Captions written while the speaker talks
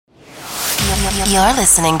You're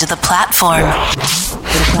listening to The Platform.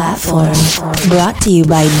 The Platform, brought to you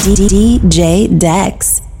by DJ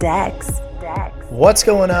Dex. What's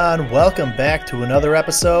going on? Welcome back to another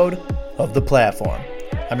episode of The Platform.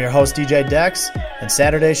 I'm your host, DJ Dex, and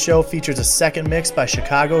Saturday's show features a second mix by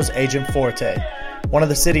Chicago's Agent Forte. One of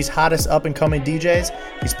the city's hottest up-and-coming DJs,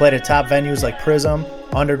 he's played at top venues like Prism,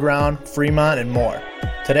 Underground, Fremont, and more.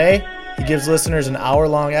 Today, he gives listeners an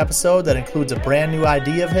hour-long episode that includes a brand new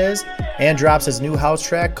ID of his and drops his new house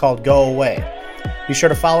track called Go Away. Be sure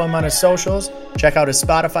to follow him on his socials, check out his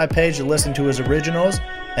Spotify page to listen to his originals,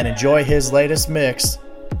 and enjoy his latest mix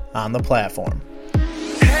on The Platform.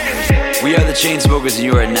 We are the Chainsmokers, and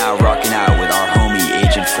you are now rocking out with our homie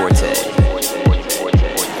Agent Forte.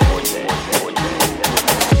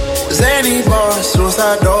 Zany boss,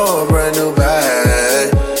 suicide door, brand new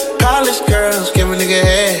bag. College girls, give a nigga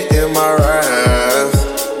head in my raps.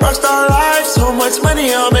 Rockstar life, so much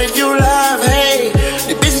money, I'll make you laugh. Hey,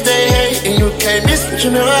 the bitches they hate, and you can't miss what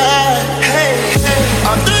you never had. Hey,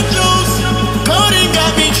 off the juice, codeine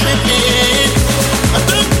got me tripping. Off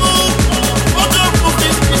the roof, walk the roof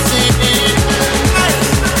is missing.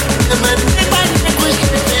 Ice, and my neck was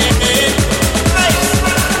tripping. Ice,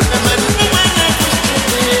 and my neck was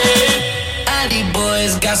tripping. ID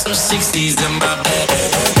boys got some 60s in my bag.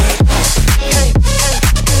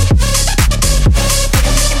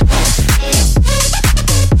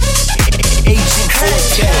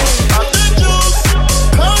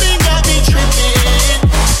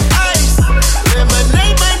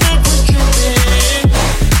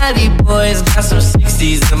 Boys got some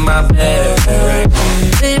 60s in my bag.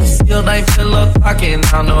 Lips sealed like pillow talking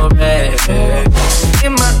on no bag.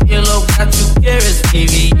 In my earlobe got 2 carats,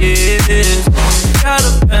 PVS. Got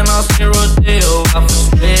a penthouse in Rodeo, off of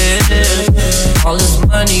stress. All this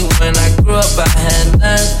money when I grew up I had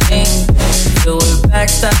nothing. Filled with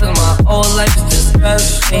backstabs, my whole life is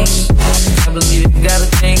disgusting. I believe you gotta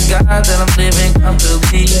thank God that I'm living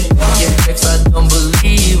comfortably. Yeah, ex I don't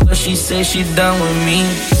believe, but she say she done with me.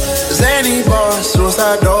 Zany boss,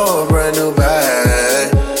 suicide door, brand new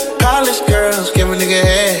bag. College girls, give a nigga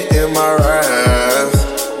head in my raps.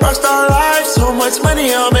 Rockstar life, so much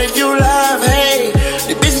money, I'll make you laugh. Hey,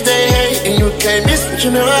 the bitches they hate, and you can't miss what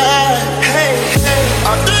you never had. Hey,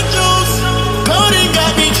 off the juice, codeine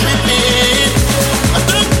got me tripping. Off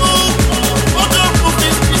the roof, walk the roof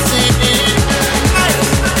is missing. Ice,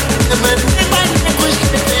 and my neck was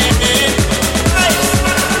tripping. Ice,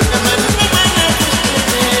 and my neck was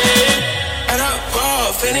tripping. And I'm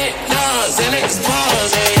off in it, nuts, and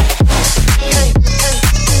expose it.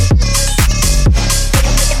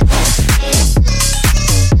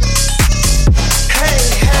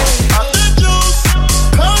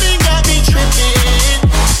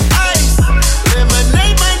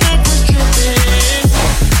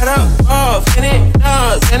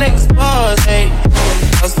 And expose, hey.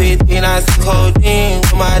 I was 15, I see codeine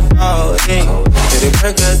with my dog, hey. Did it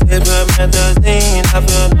break us, they put methazine, I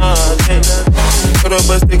feel nauseous. Put up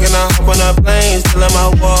a stick and I hop on a plane, still in my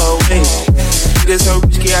wall, wait. It is so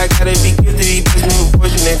risky, I gotta be gifted, these bitches move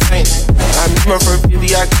fortune and faint. I remember for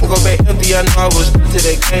 50, I couldn't go back empty, I know I was to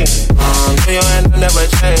the game. For your hand, I never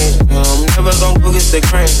change. Never gon' go get the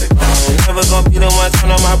crane. Never gon' beat on my turn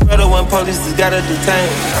on my brother when police just gotta detain.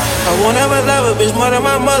 I won't ever love a bitch more than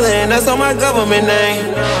my mother, and that's on my government name.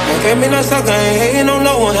 I can't be no sucker, ain't hating on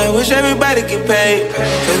no one. I wish everybody get paid,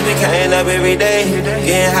 cause we can't up every day,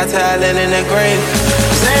 getting hot talent in the grave.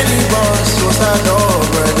 Zany boss, suicide door,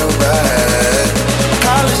 brand new bag.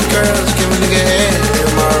 College girls, give a nigga head in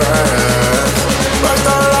my raps.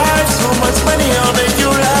 Rockstar life, so much money, I'll make you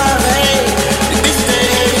laugh. Hey, the bitch they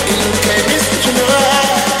hate, and you can't miss what you never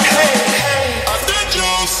had. Hey, off the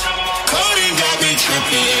juice, codeine got me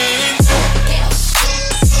tripping.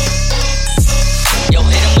 Yo,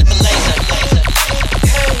 hit him with the laser.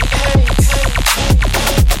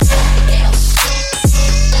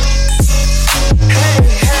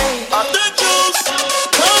 Off the juice,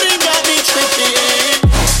 codeine got me tripping.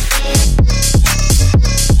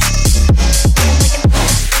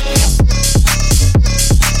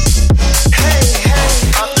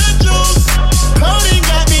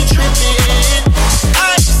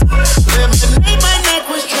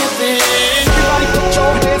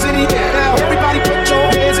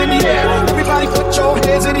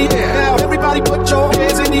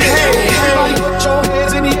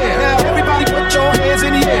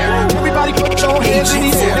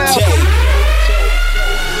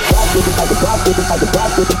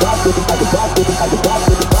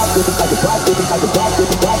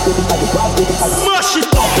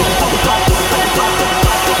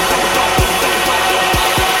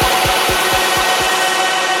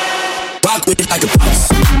 Rock with it like a boss.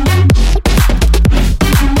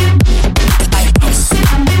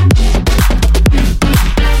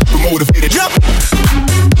 Motivated, jump.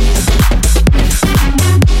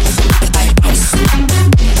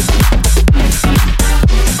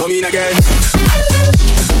 Come in again.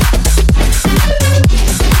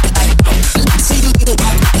 See you little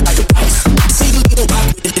rock like a boss. See you little rock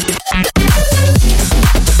with it.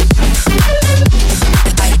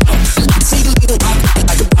 See you little rock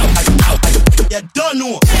like a boss, like a boss, like a boss. Yeah, done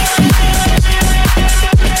no.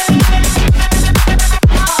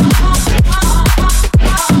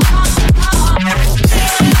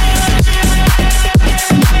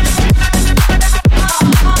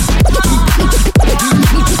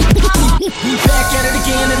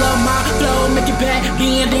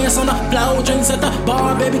 On the floor, drinks at the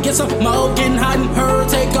bar, baby, get some more. Getting hot and her,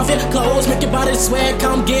 take off your clothes, make your body sweat,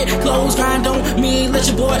 come get close. Grind on me, let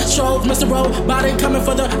your boy stroke, Mr. Rowe, body coming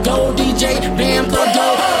for the gold. DJ, bam, go,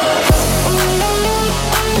 go.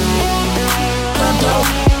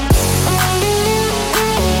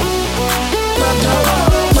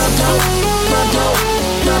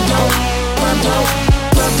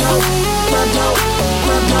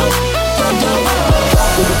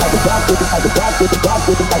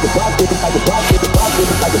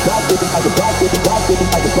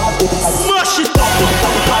 Smash it!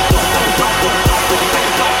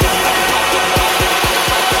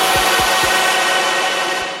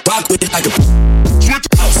 Rock with it like a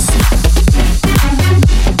house.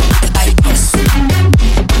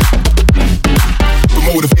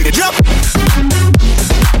 Motivated, jump.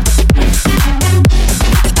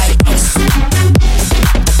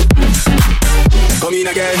 Come in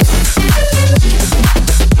again.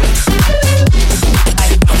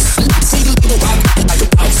 See you little rock like a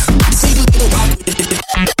house. See you little rock with it.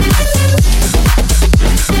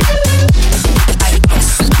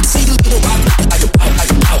 See you little rock like a house,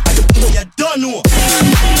 like a house, like a house. Yeah, done no.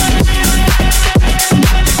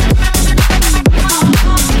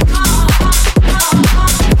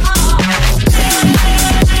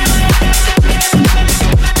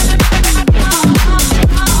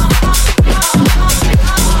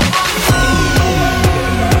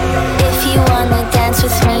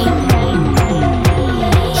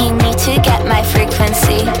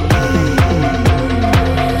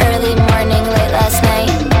 Early morning, late last night.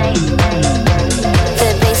 The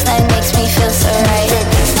bassline makes me feel so right.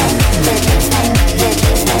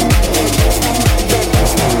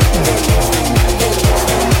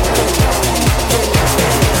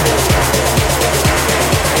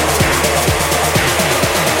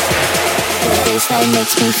 The bassline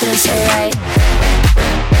makes me feel so right.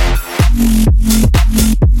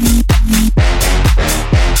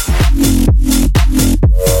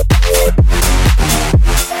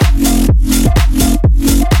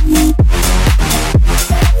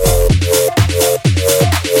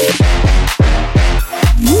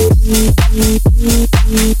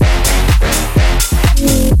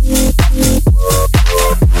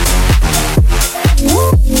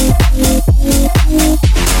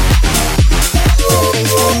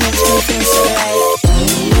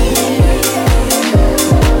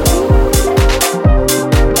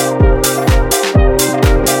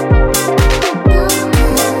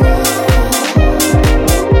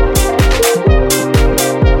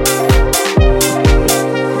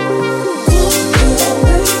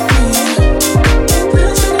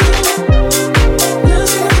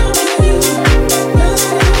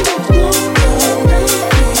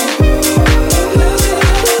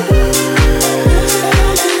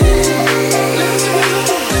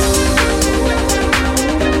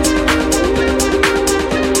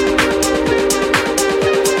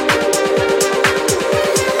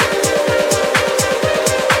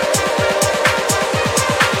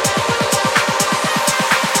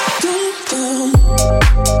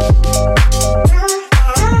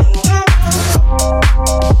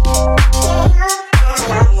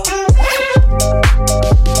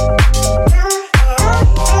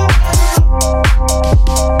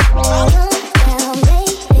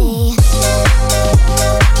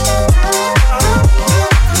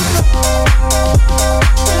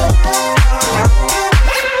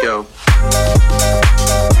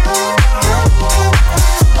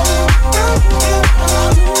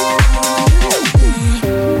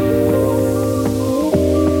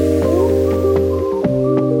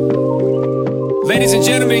 Ladies and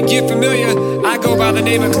gentlemen, get familiar. I go by the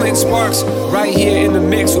name of Clint Sparks, right here in the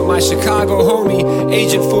mix with my Chicago homie,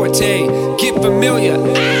 Agent Forte. Get familiar.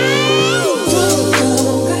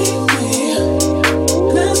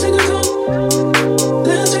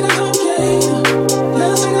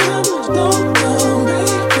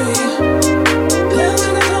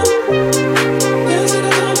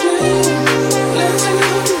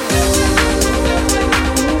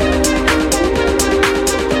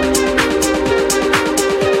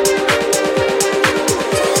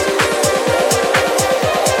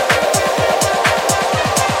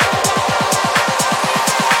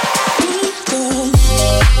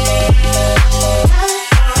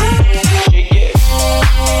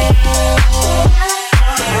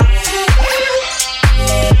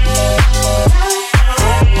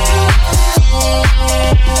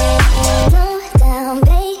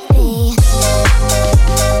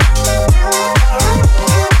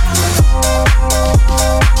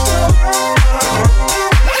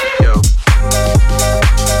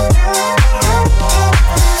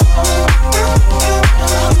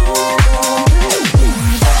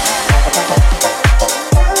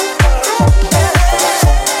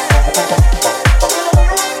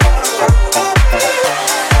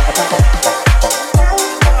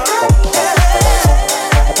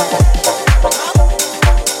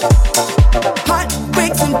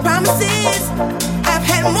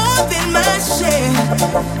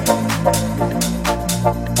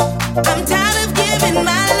 I'm tired of giving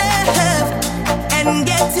my love and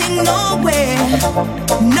getting nowhere,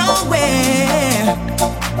 nowhere.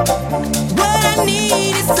 What I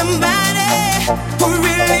need is somebody who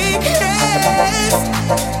really cares.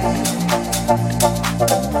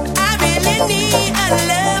 I really need a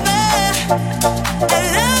lover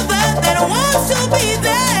that wants to be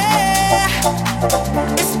there.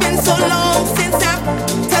 It's been so long since I've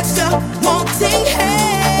touched a wanting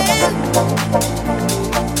hand.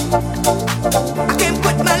 I can't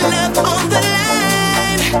put my love on the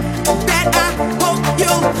line. That I hope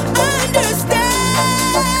you understand.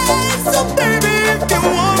 So baby, if you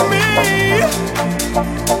want me,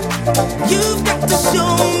 you've got to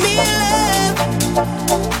show me love.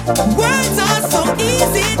 Words are so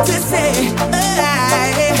easy to say.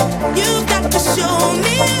 You've got to show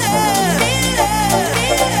me love.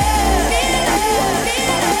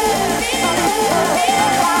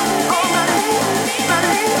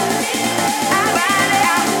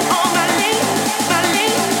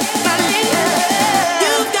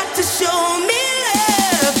 You've got to show me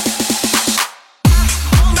love.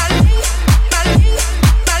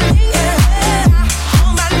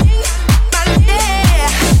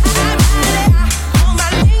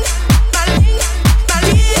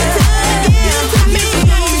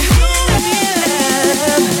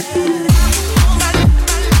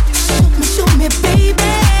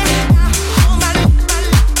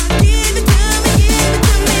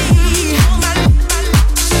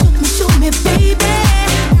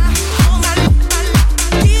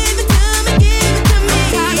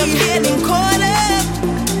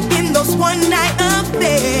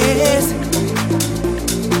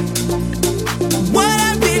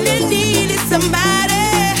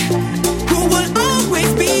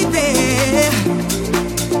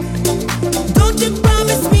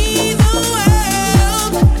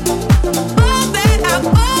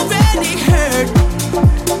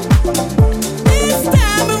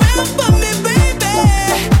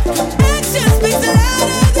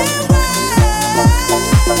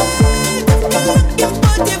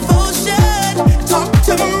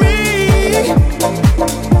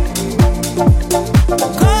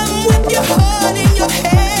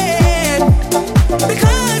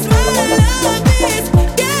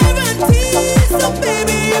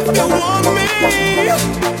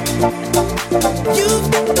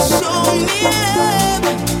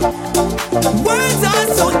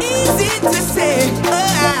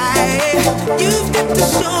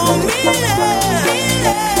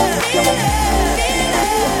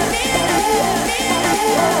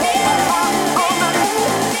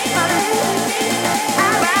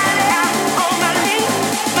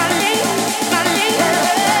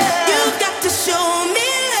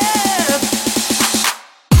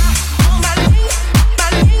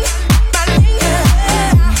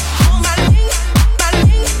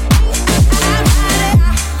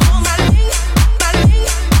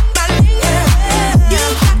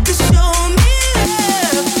 Show me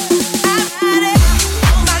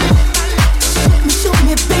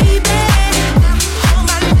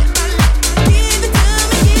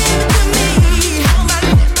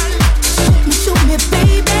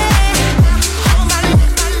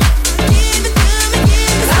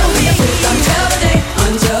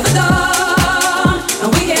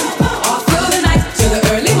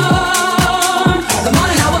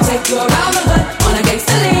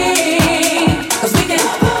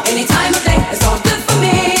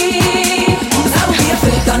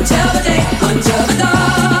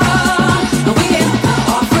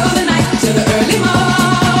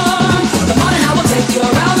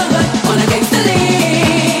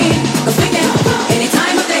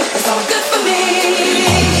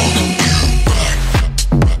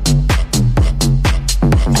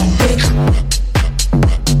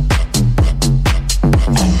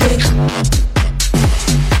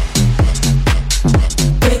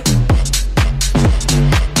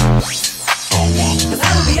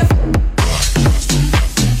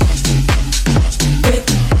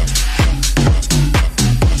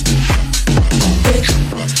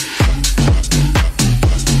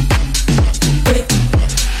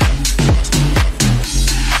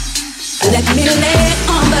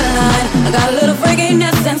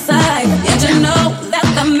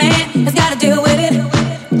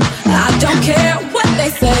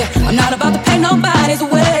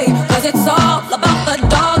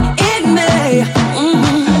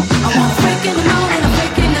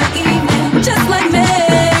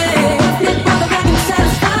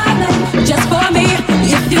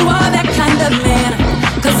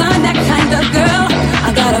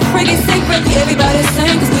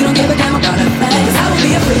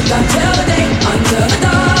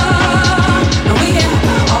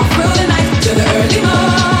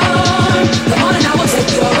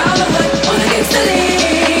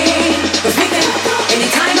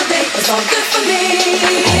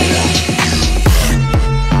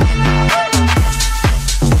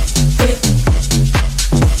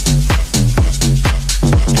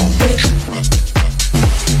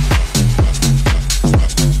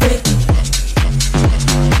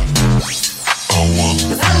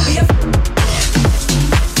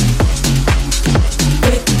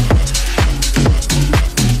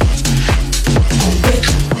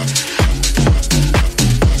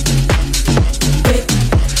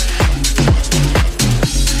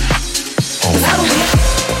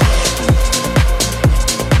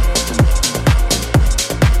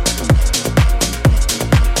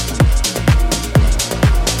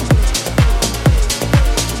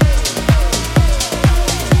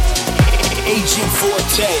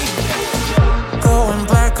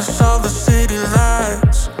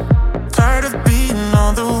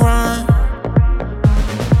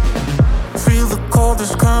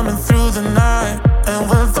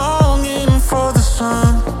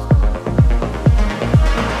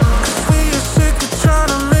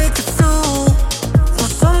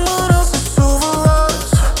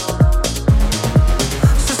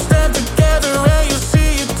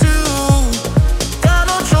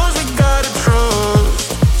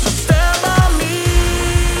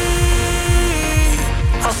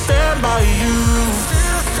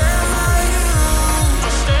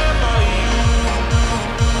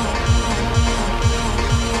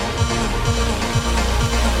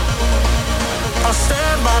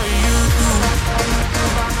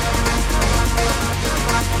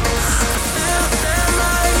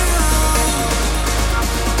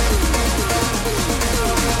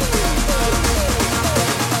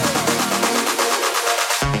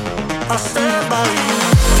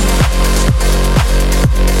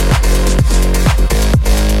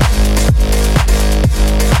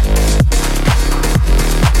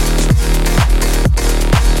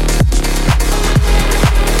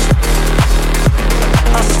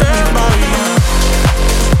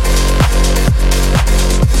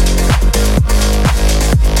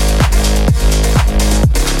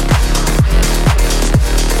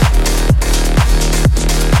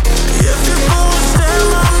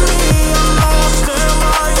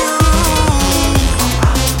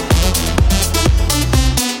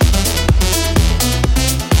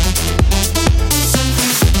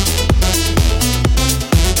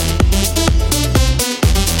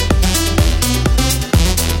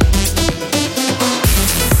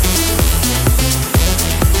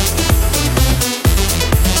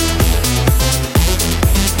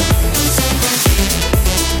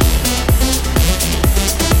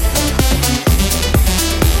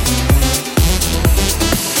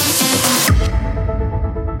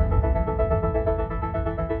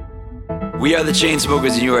We are the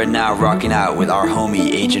Chainsmokers, and you are now rocking out with our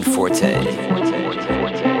homie Agent Forte.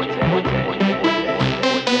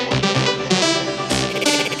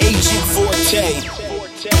 Agent Forte.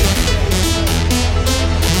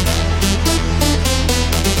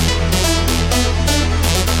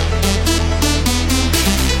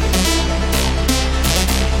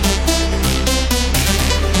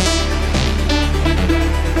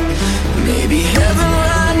 Maybe heaven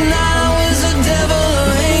right now is a devil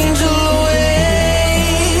or angel away.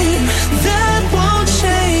 That won't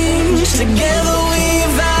change. Together we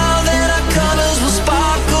vow that our colors will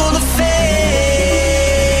sparkle to fade.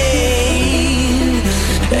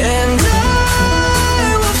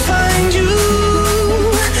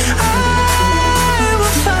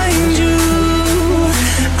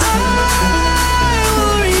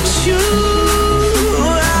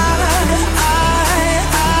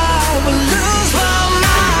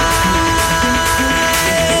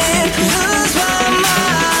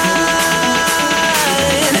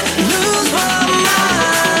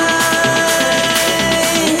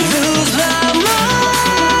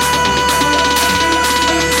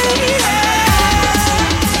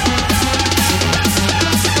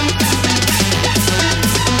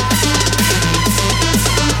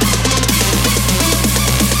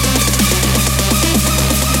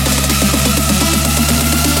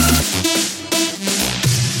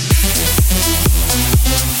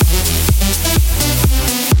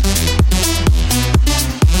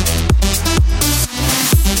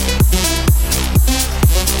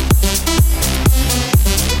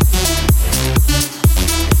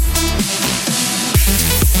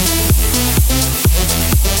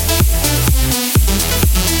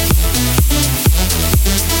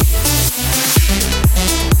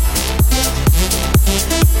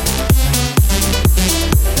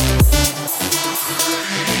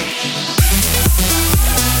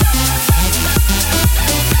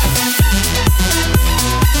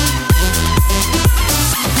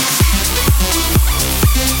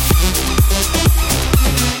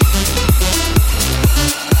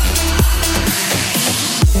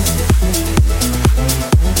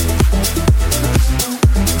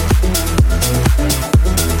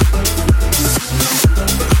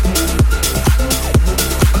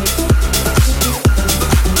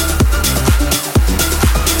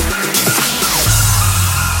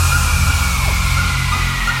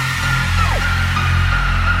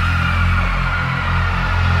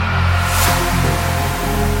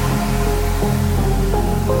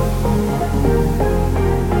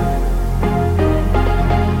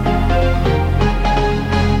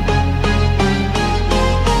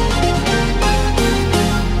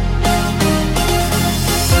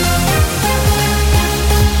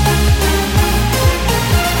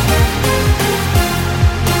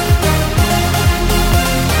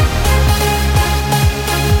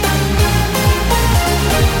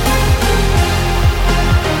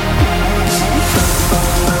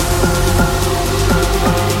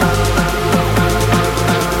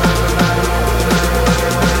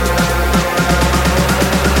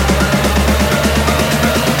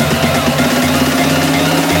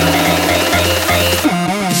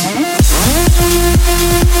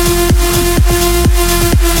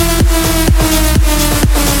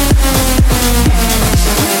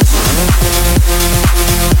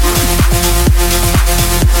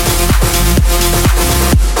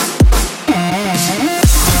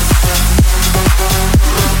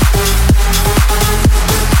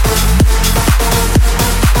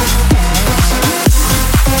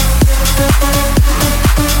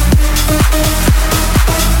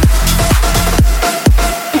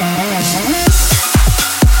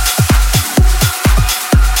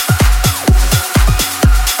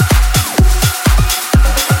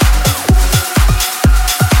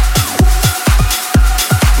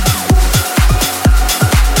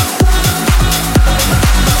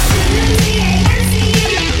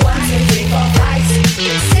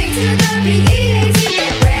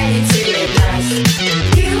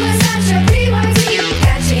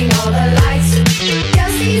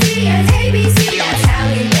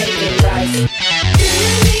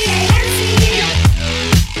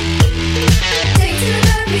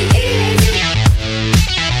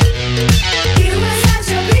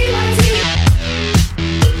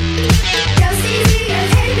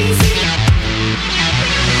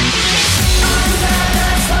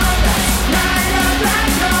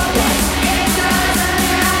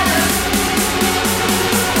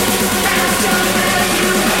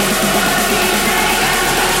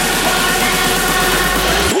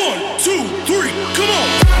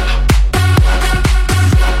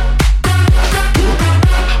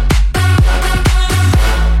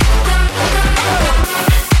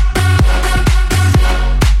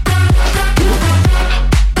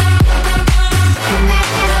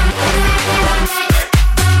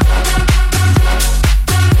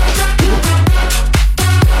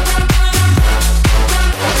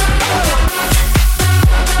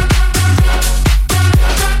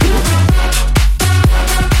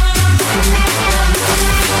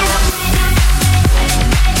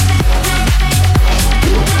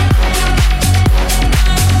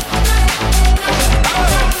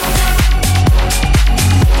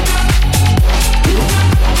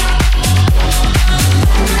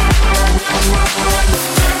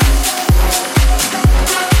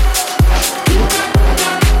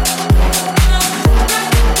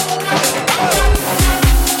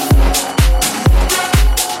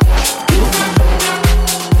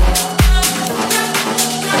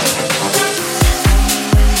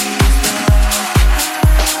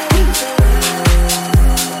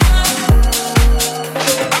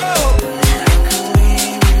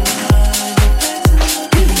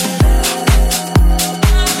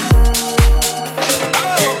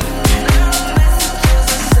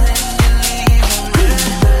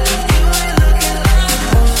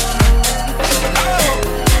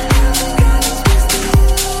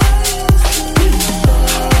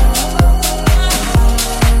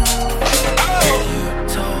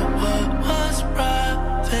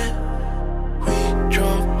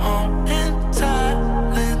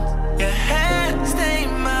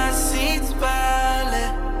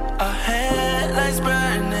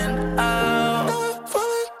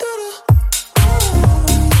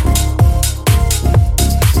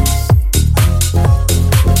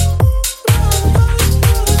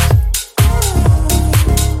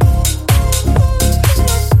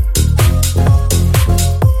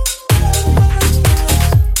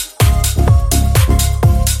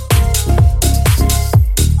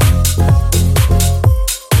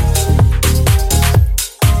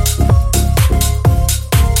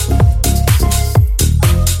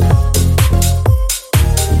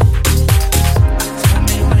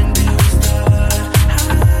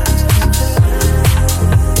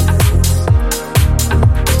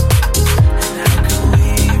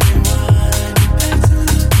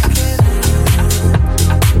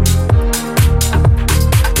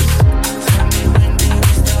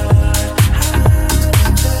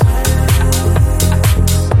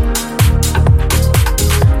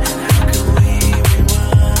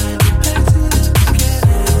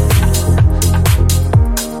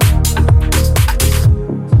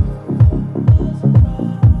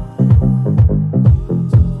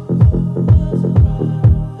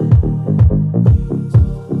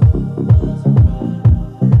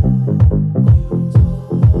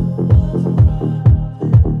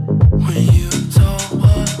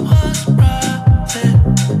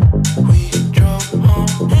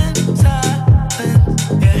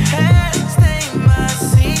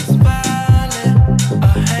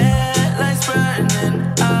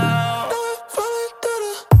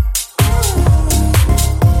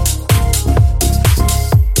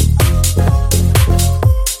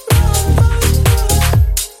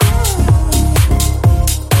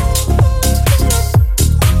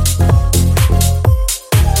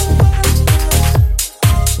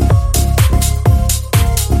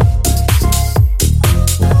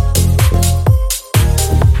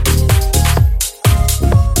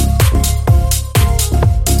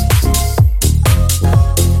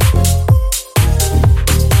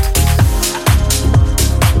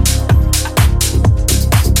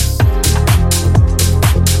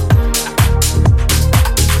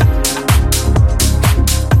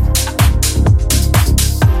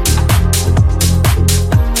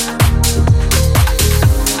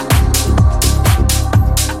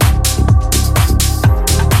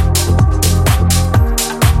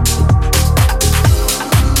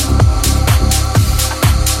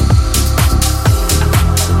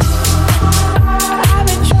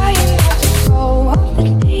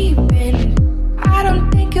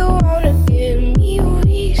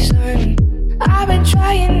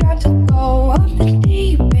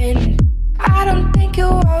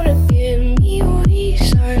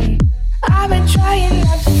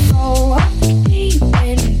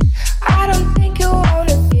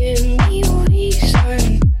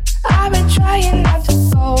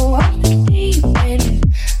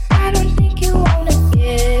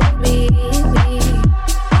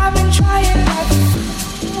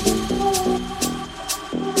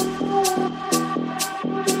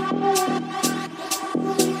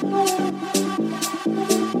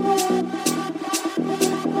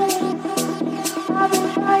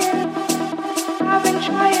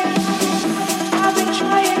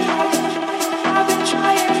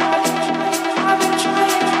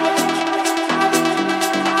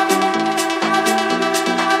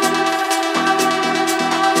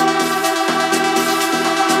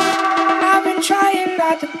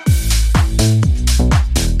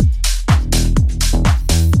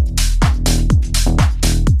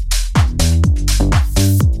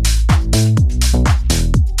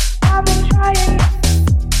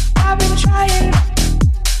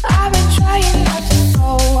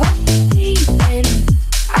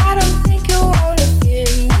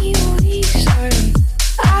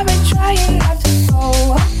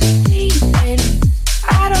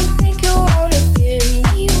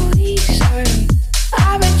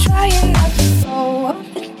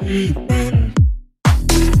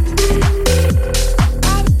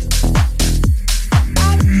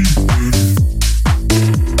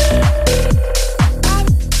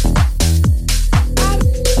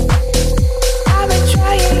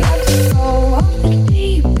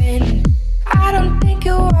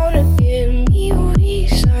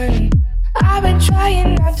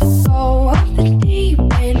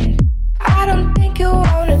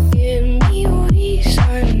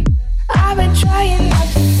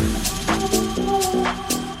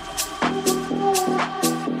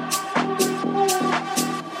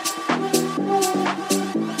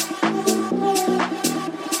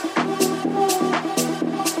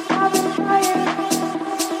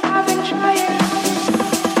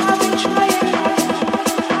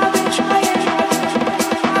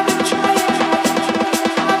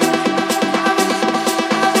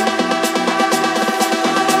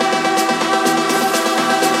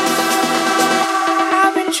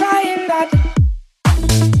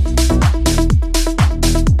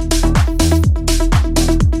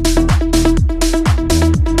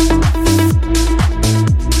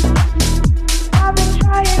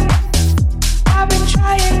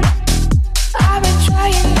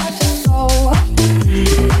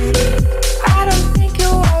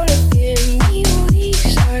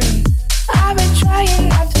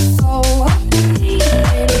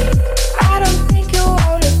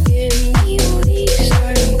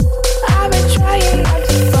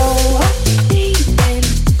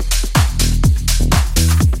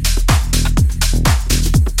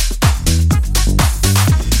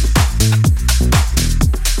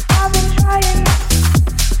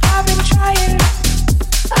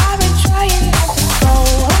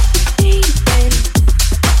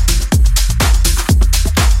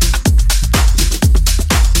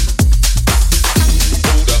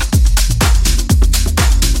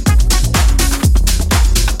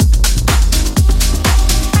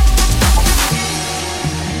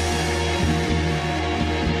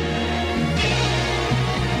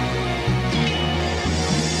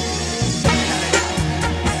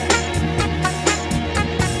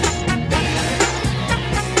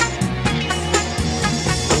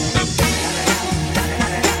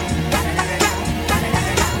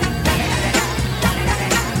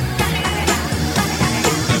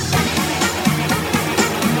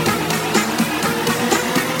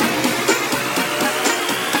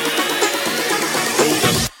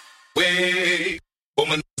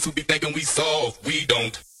 Who be thinking we soft, we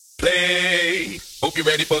don't play. Hope you're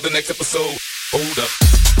ready for the next episode. Hold up,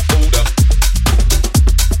 hold up.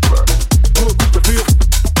 Keep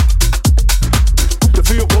the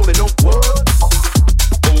feel rolling on what?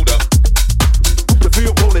 Hold up. Keep the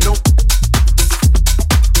feel rolling on.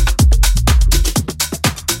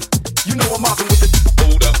 You know I'm mopping with it.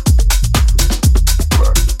 Hold up.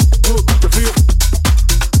 Keep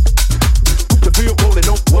the feel rolling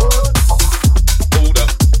on what? Hold up.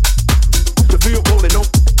 Keep the feel rolling on.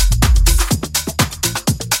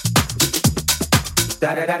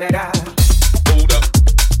 Da da da da da. Hold up.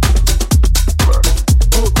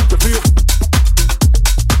 Keep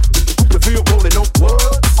the feel rolling on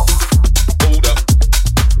what? Hold up.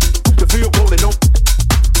 Keep the feel rolling on.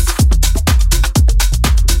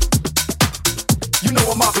 You know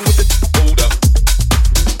I'm mopping with it. Hold up.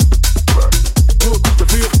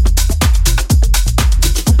 Keep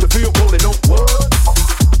the feel rolling on what?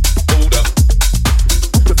 Hold up.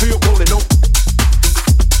 Keep the feel rolling on.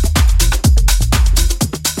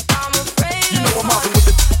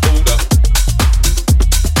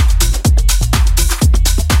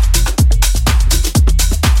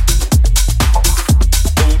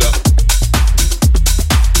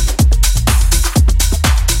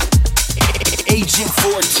 Agent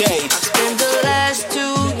Forte. I spent the last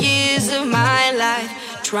 2 years of my life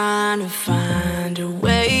trying to find a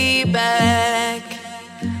way back.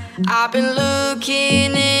 I've been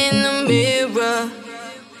looking in the mirror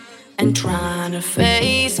and trying to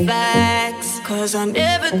face facts. Cause I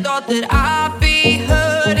never thought that I'd be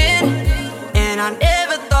hurting, and I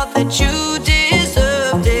never thought that you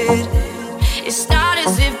deserved it. It's not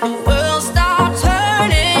as if the world stopped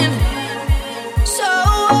turning. So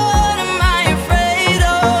what am I afraid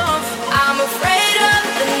of? I'm afraid of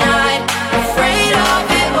the night, afraid of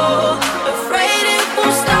it all, afraid it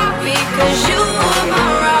won't stop me cause you were my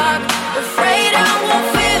rock, afraid I won't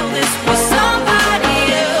feel this with somebody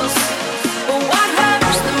else. But what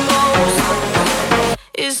hurts the most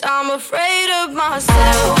is I'm afraid of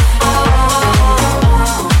myself.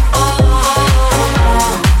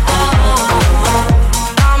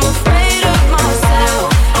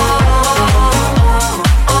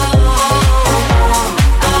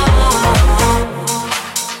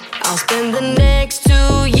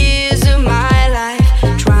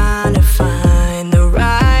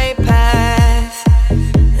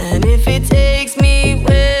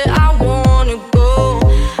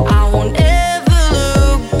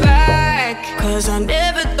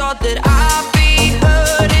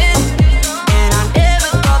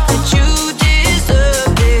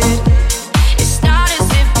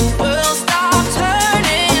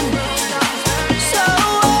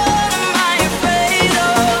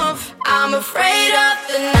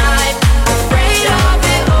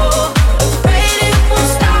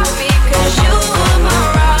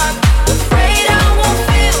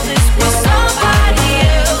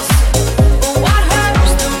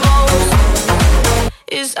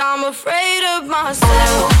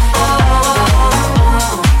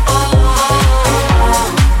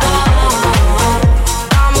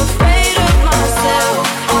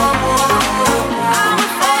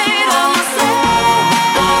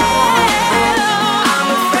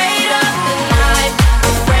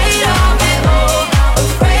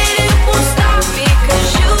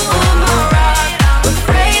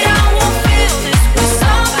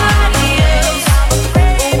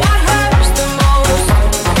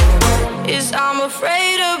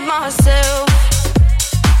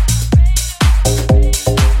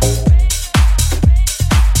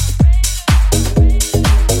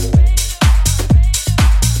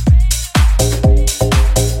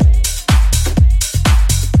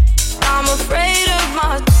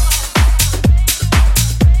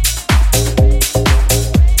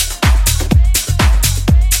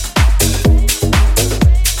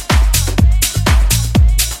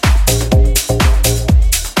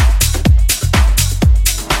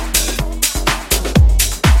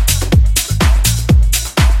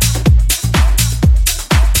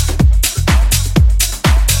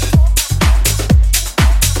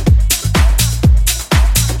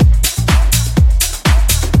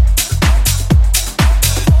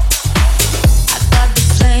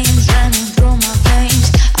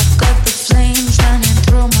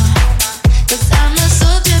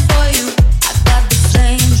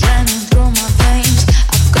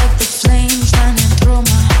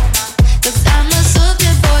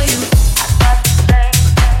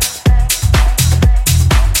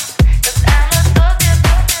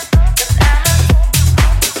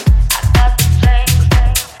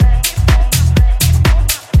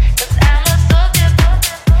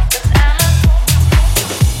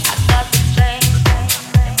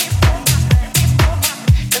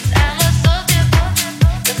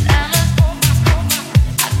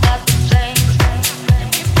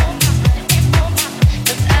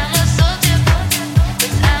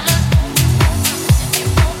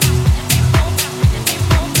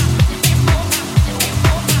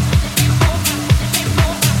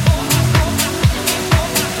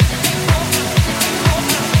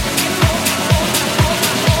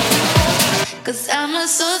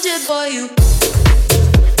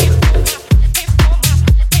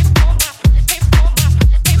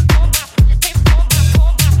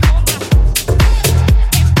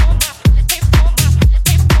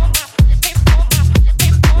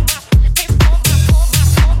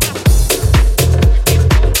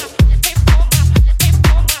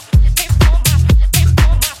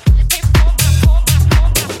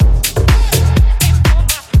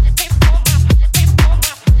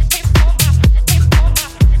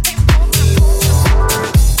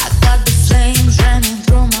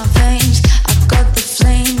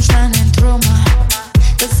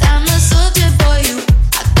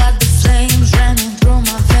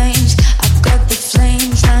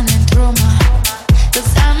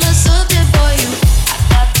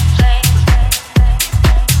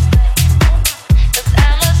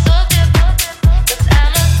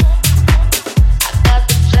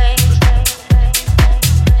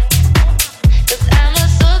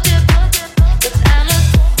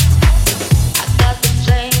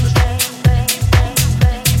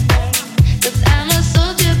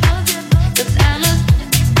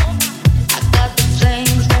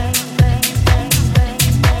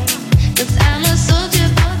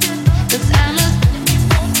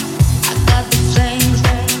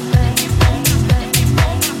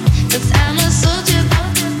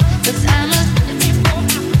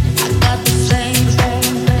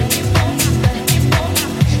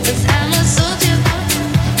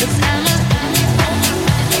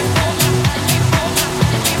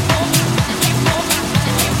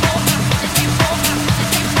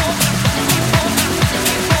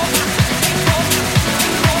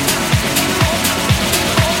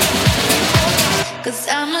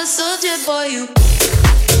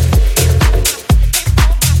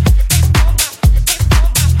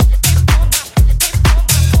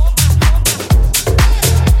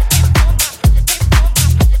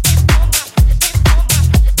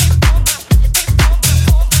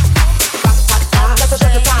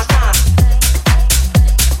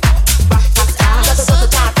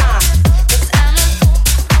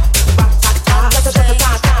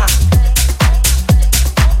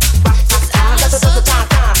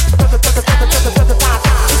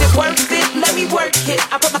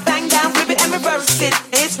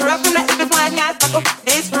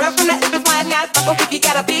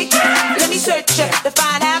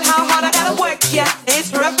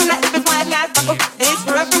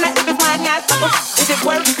 Is it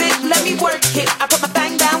worth it? Let me work it. I put my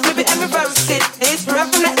thing down, flip it and reverse it. It's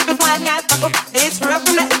rough from that if it's wide, guys. It's rough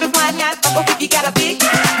from that if it's wide, guys. If you got a big,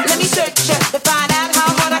 let me search ya to find out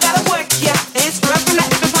how hard I gotta work. Yeah, it's rough from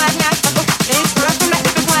that if it's wide, guys. It's rough from that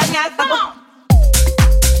if it's wide, guys. Come on.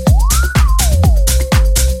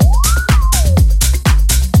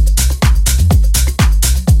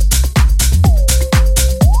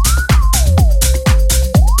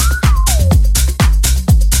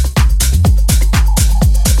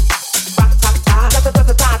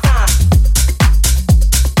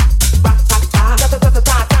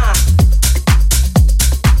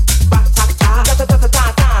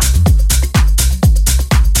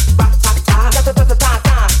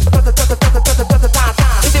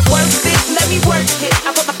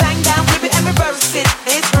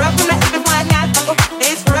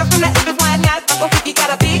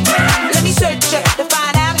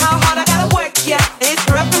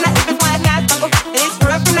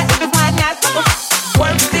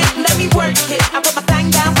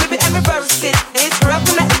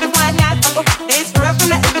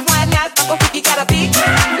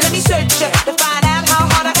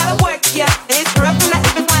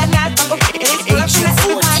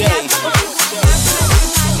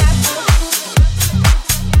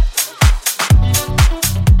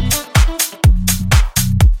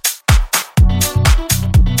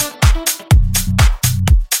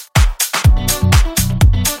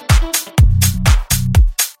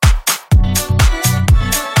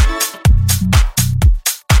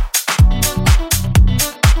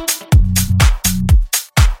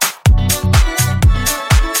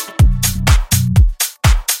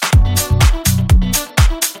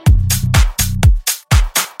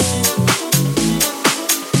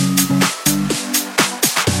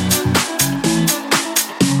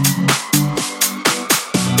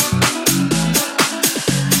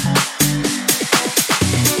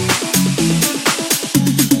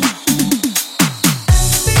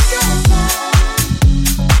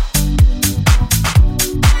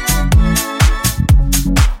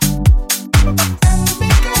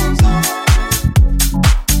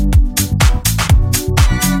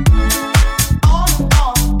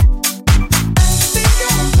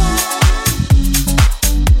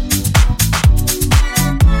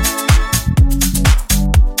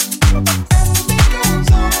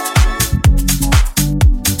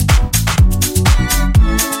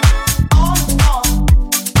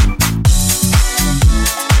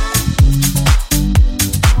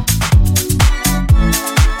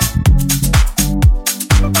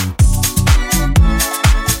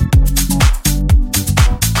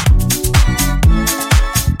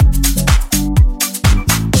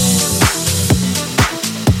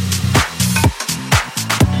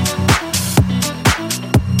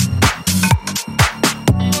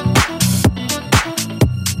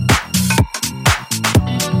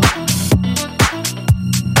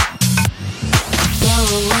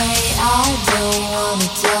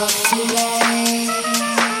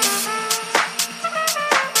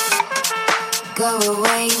 Go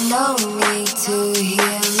away, no need to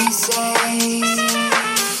hear me say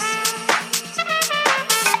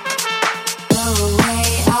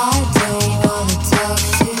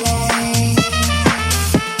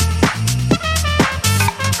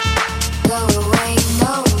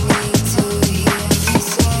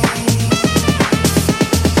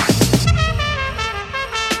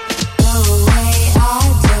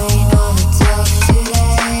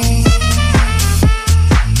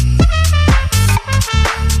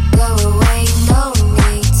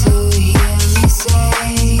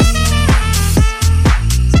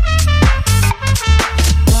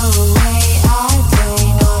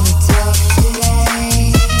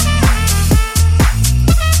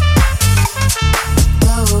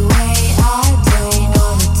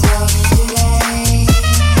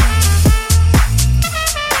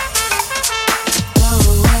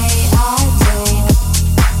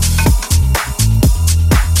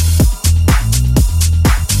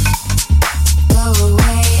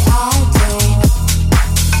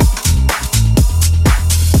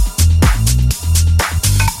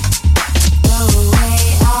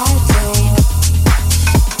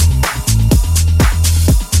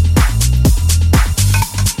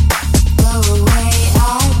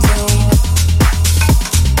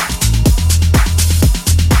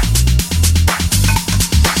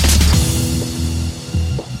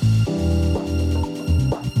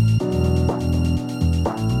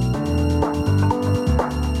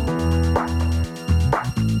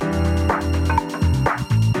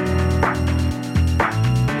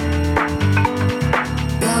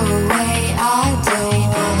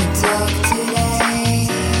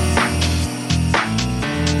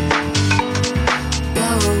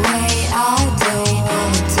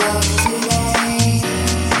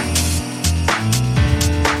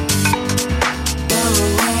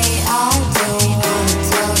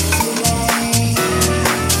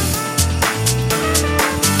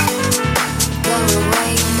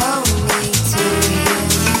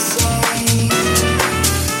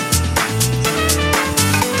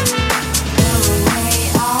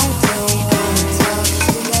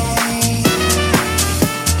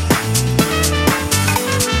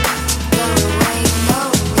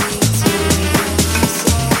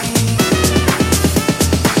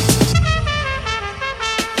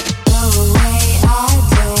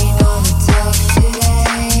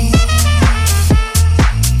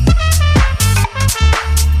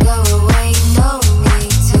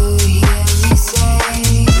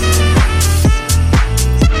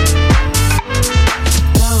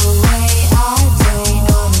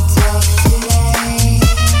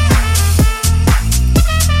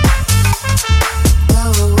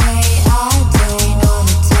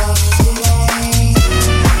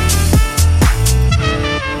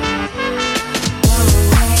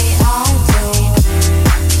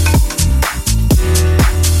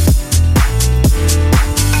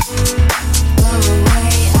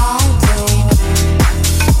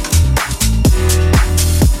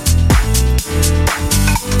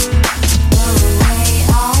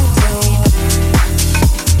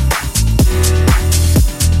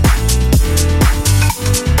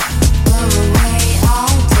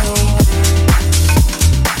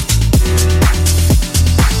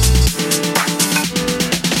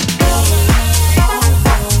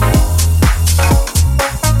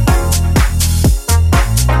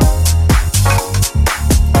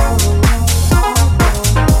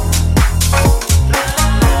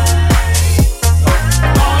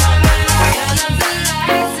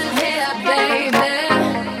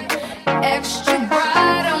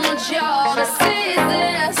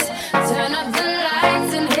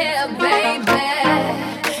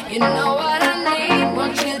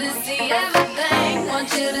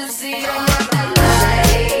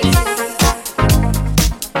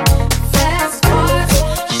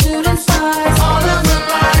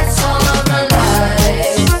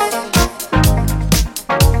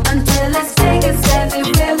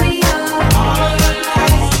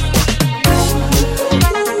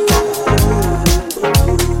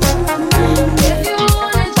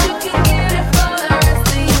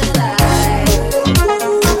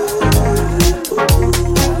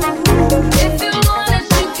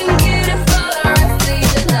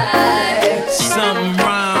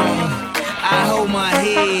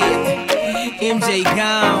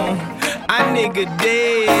nigga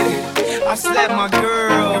dead. I slapped my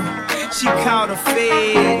girl, she called the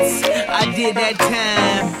feds. I did that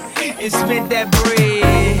time and spent that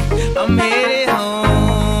bread. I'm headed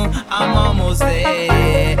home, I'm almost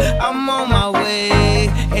there. I'm on my way,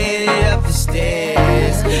 headed up the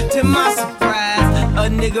stairs. To my surprise, a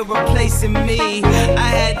nigga replacing me. I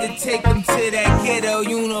had to take him to that ghetto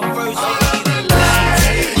university.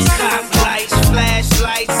 Top lights,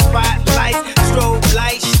 flashlights, spotlights, strobe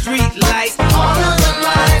lights, street lights. All of the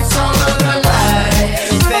lights, all of the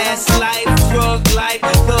lights. Fast life, drug life,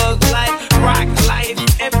 thug life, rock life,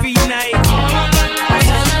 every night. All of the lights.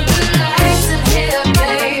 Turn up the lights in here,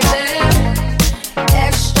 baby.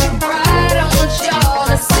 Extra bright, I want y'all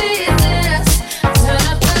to see this. Turn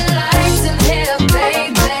up the lights in here,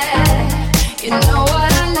 baby. You know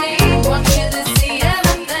what I need. Want you to see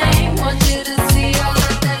everything. Want you to see all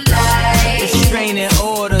of the lights. Restraining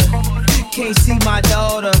order. Can't see my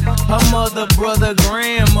daughter. Her mother, brother,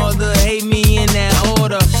 grandmother hate me in that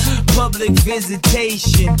order. Public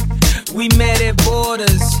visitation. We met at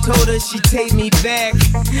Borders. Told her she'd take me back.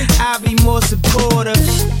 I'll be more supportive.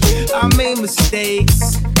 I made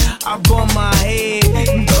mistakes. I bumped my head.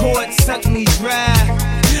 In court sucked me dry.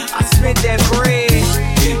 I spent that bread.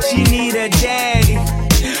 She need a daddy.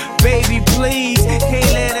 Baby, please.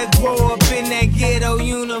 Can't let her grow up in that ghetto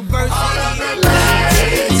university. All of the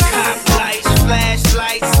lights. Cop lights,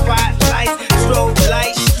 flashlights, spotlights, strobe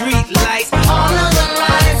lights, street lights. All of the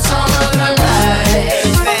lights, all of the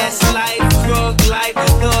lights. Fast life, drug life,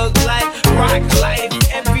 thug life, rock life,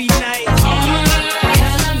 every night. All of the lights.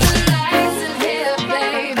 Turn up the lights in here,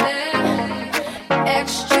 baby.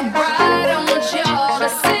 Extra bright, I want y'all to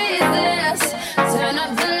see this. Turn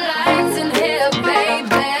up the lights in here,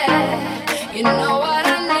 baby. You know what I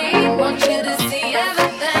need. Want you to see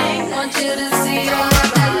everything. Want you to see all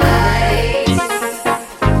of the lights.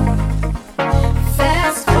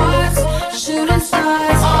 Fast cars, shooting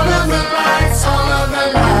stars. All of the lights, all of the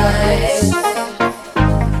lights.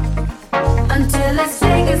 Until it's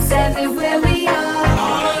taken us everywhere we are.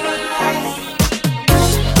 All of the lights.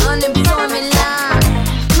 Unemployment line,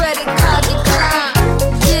 credit card decline.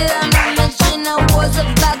 Did I not mention I was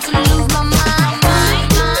about to lose my mind?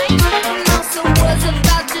 And also was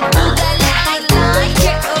about to do that line.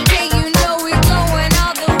 Okay, you know we're going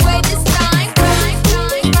all the way this time. We're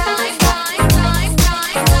going all the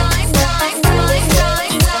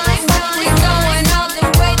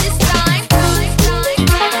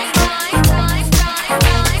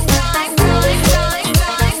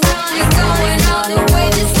way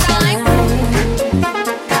this time.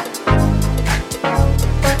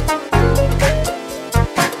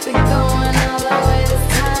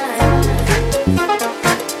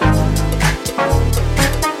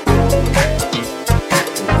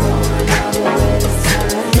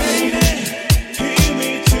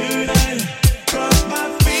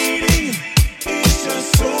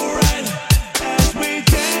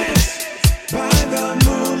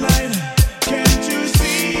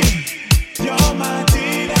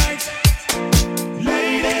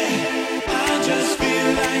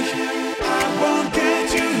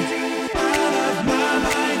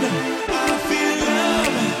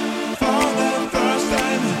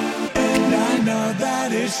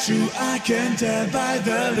 can tell by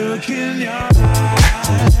the look in your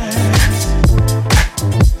eyes.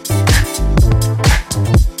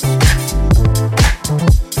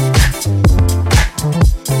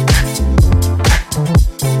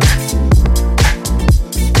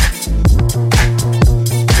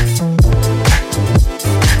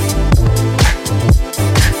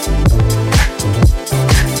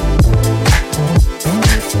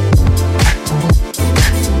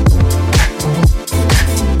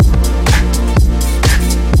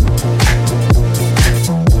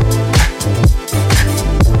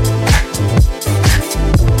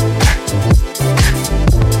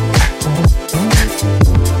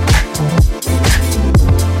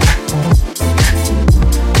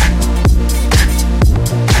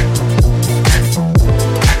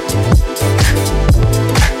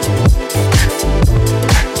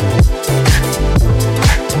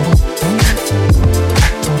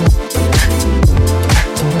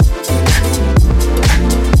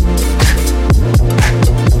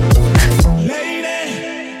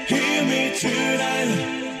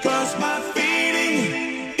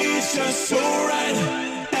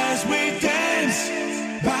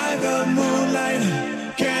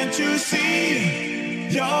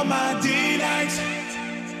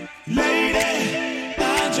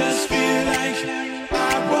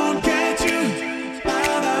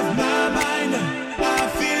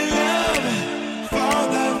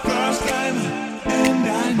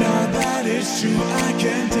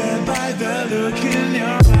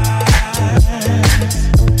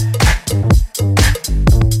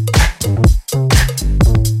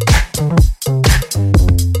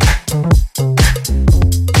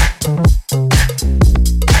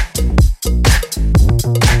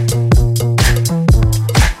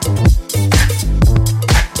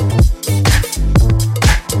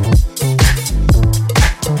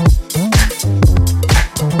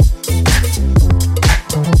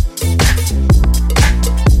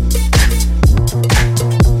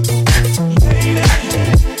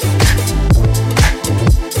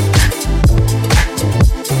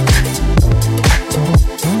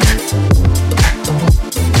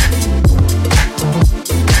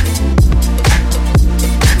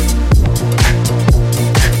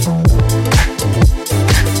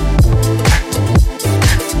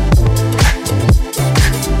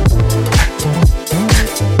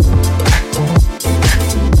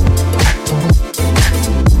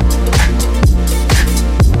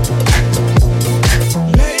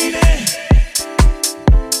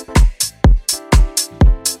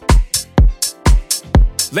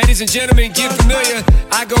 Ladies and gentlemen, get familiar.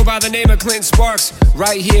 I go by the name of Clinton Sparks,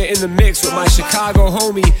 right here in the mix with my Chicago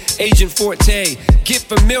homie, Agent Forte. Get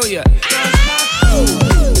familiar.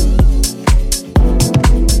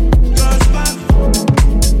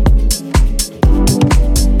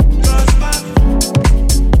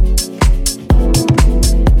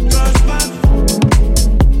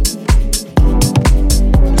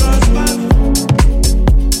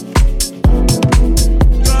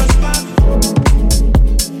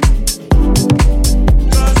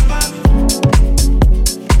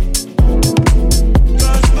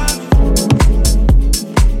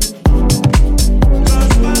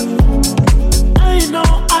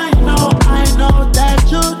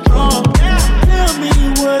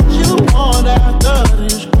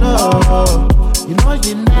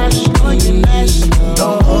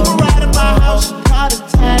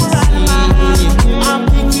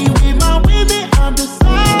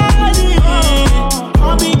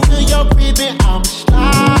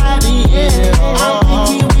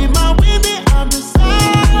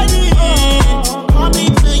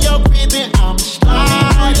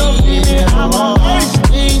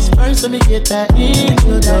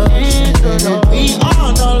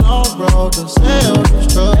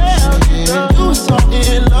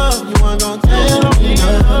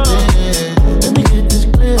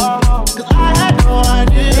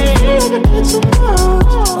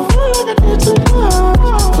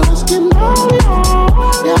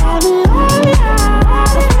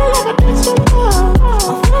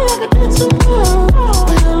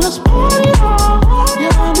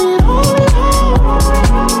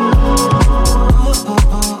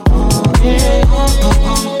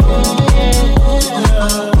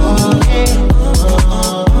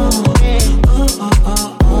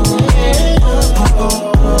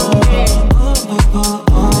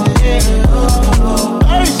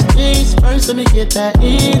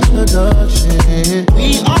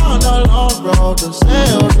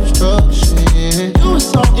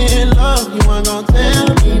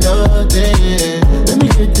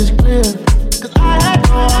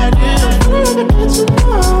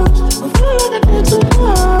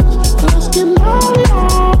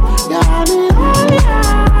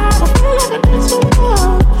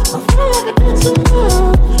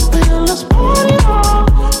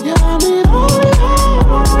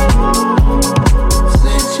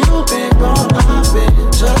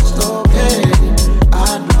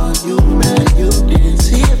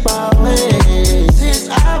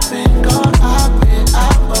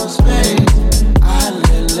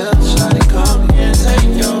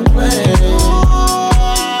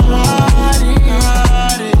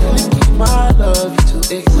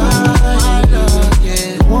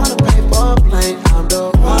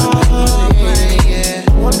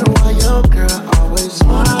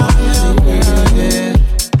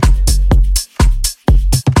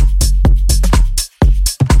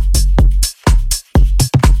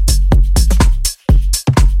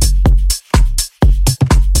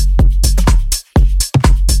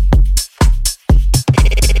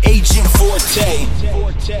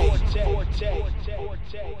 Forte.